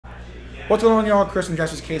What's going on, y'all? Chris from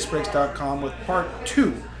JAYS.com with part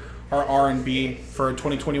 2, our RNB for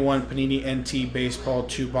 2021 Panini NT Baseball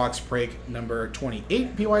 2-box break number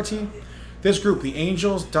 28 PYT. This group, the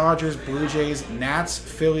Angels, Dodgers, Blue Jays, Nats,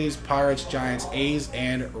 Phillies, Pirates, Giants, A's,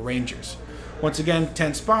 and Rangers. Once again,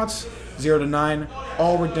 10 spots, 0 to 9.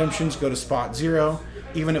 All redemptions go to spot 0.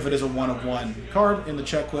 Even if it is a 1-of-1 card in the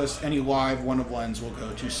checklist, any live 1-of-1s will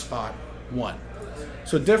go to spot 1.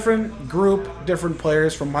 So different group, different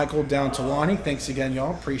players from Michael down to Lonnie. Thanks again,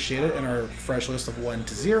 y'all. Appreciate it. In our fresh list of 1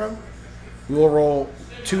 to 0. We will roll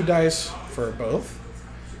 2 dice for both.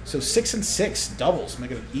 So 6 and 6 doubles, make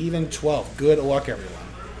it an even 12. Good luck, everyone.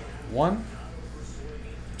 1,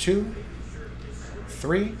 2,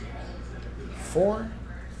 3, 4,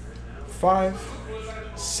 5,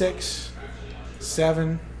 6,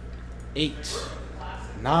 7, 8,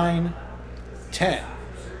 9, 10,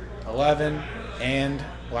 11, and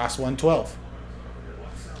last one, 12.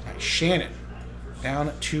 All right, Shannon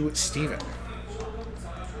down to Steven.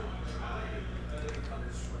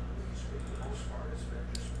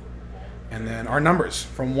 And then our numbers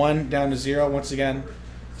from 1 down to 0. Once again,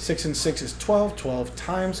 6 and 6 is 12. 12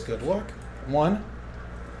 times. Good luck. 1,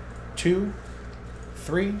 2,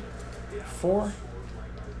 3, 4,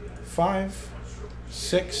 5,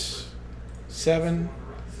 6, 7,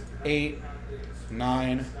 8,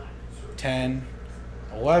 9, 10,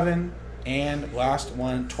 11, and last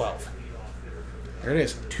one, 12. There it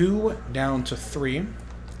is. 2 down to 3.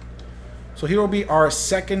 So here will be our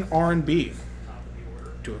second R&B.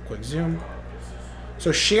 Do a quick zoom.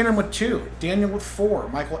 So Shannon with 2, Daniel with 4,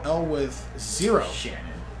 Michael L with 0,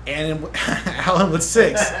 and Alan with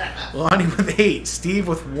 6, Lonnie with 8, Steve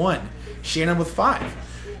with 1, Shannon with 5,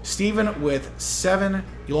 Steven with 7,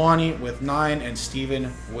 Lonnie with 9, and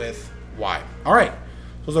Steven with Y. All right,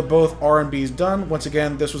 those are both R&Bs done. Once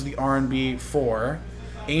again, this was the R&B for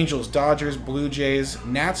Angels, Dodgers, Blue Jays,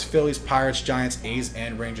 Nats, Phillies, Pirates, Giants, A's,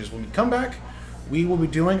 and Rangers. When we come back, we will be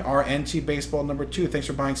doing our NT Baseball number 2. Thanks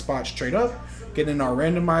for buying spots straight up, getting in our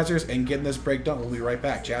randomizers, and getting this break done. We'll be right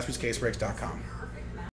back. JaspysCaseBreaks.com.